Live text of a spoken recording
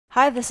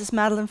Hi, this is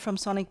Madeline from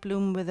Sonic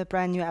Bloom with a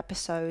brand new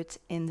episode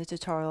in the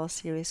tutorial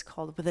series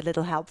called With a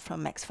Little Help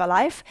from Max for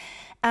Live.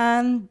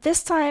 And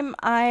this time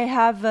I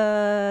have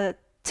a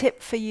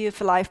tip for you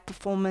for live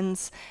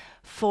performance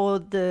for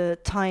the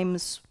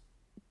times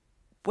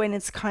when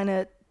it's kind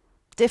of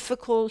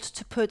difficult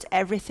to put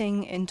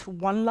everything into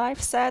one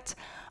live set,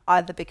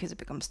 either because it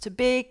becomes too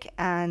big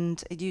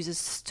and it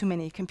uses too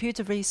many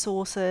computer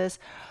resources,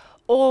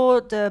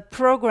 or the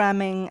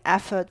programming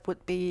effort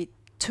would be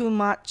too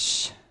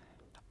much,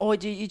 or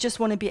you just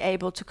want to be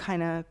able to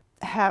kind of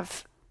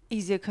have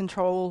easier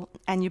control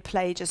and you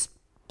play just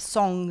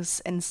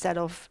songs instead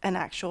of an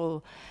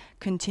actual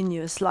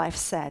continuous live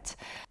set.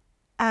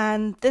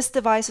 And this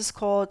device is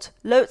called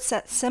Load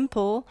Set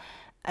Simple.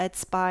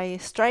 It's by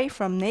Stray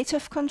from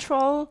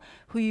nativeKONTRol,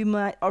 who you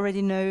might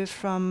already know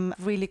from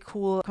really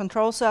cool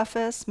control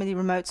surface, MIDI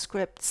remote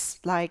scripts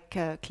like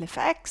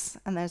CliffX,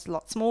 and there's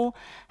lots more.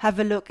 Have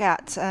a look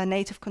at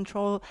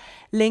nativeKONTRol.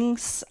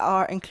 Links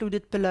are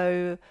included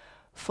below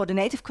for the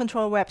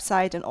nativeKONTRol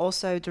website and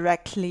also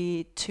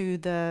directly to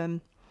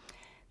the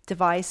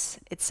device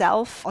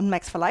itself on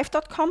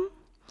maxforlive.com.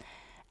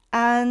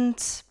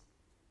 And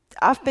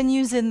I've been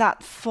using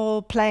that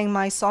for playing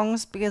my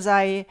songs because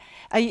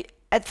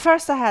at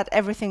first I had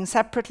everything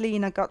separately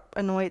and I got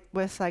annoyed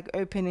with like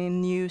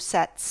opening new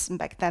sets, and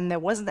back then there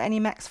wasn't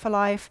any Max for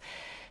Live.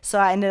 So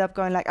I ended up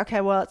going like,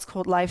 okay, well, it's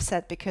called live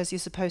set because you're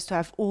supposed to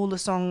have all the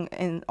songs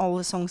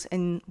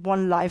in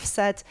one live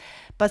set.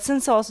 But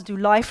since I also do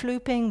live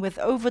looping with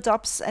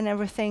overdubs and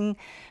everything,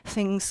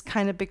 things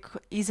kind of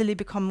easily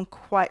become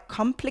quite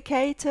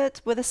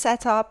complicated with a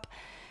setup,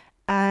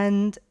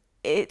 and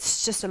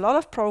it's just a lot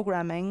of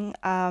programming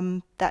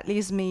that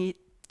leaves me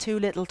too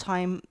little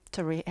time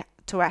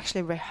to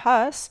actually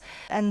rehearse.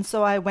 And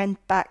so I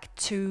went back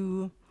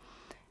to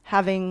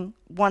having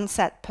one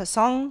set per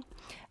song.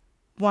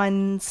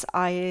 Once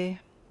I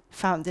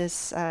found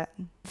this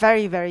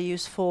very, very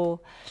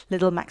useful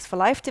little Max for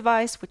Live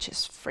device, which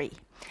is free.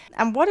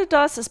 And what it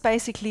does is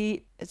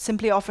basically, it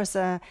simply offers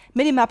a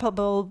MIDI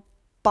mappable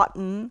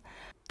button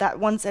that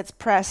once it's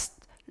pressed,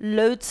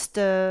 loads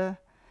the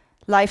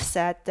live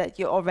set that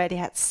you already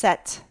had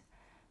set.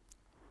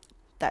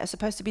 That is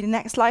supposed to be the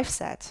next live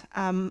set.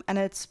 And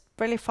it's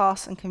really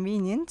fast and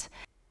convenient.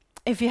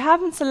 If you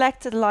haven't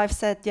selected a live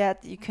set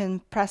yet, you can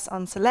press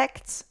on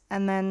select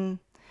and then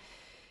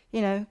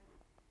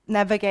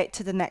navigate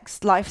to the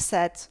next live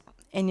set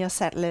in your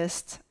set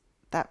list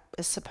that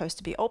is supposed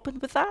to be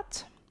opened with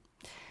that.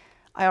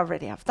 I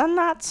already have done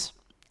that.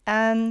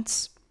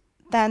 And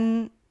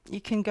then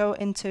you can go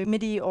into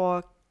MIDI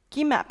or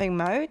key mapping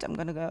mode. I'm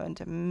going to go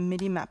into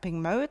MIDI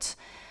mapping mode.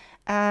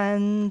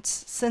 And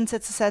since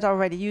it's a set I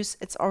already use,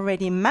 it's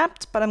already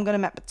mapped, but I'm going to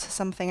map it to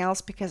something else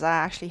because I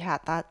actually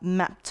had that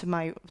mapped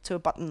to a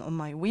button on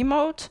my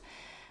Wiimote,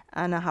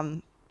 and I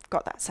haven't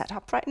got that set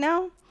up right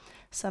now.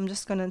 So I'm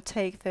just going to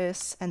take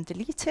this and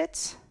delete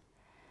it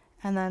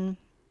and then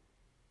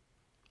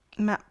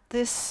map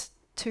this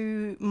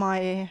to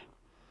my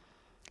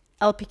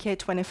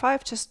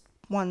LPK25, just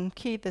one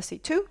key, the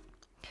C2.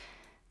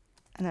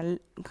 And I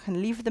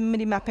can leave the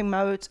MIDI mapping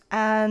mode,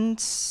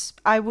 and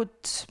I would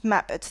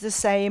map it to the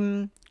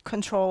same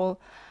control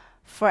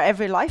for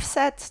every live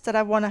set that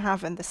I want to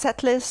have in the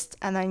set list.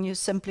 And then you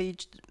simply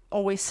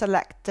always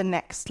select the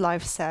next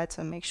live set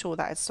and make sure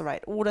that it's the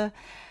right order.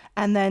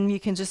 And then you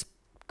can just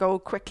go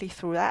quickly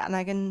through that, and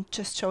I can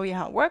just show you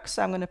how it works.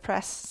 So I'm going to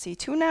press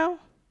C2 now.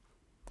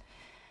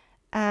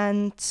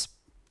 And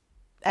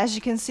as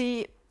you can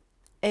see,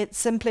 it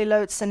simply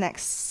loads the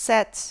next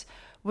set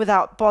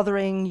without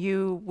bothering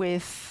you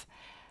with,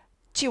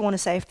 do you want to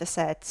save the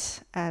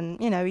set? And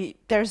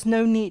there's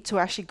no need to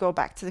actually go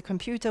back to the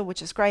computer,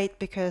 which is great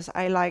because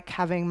I like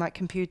having my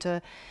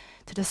computer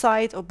to the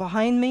side or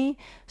behind me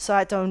so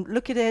I don't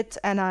look at it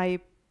and I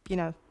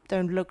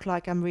don't look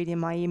like I'm reading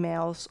my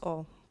emails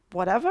or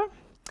whatever.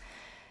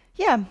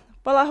 Yeah,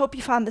 well, I hope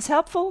you found this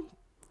helpful.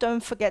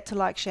 Don't forget to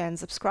like, share and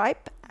subscribe,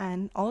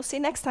 and I'll see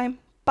you next time.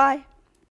 Bye.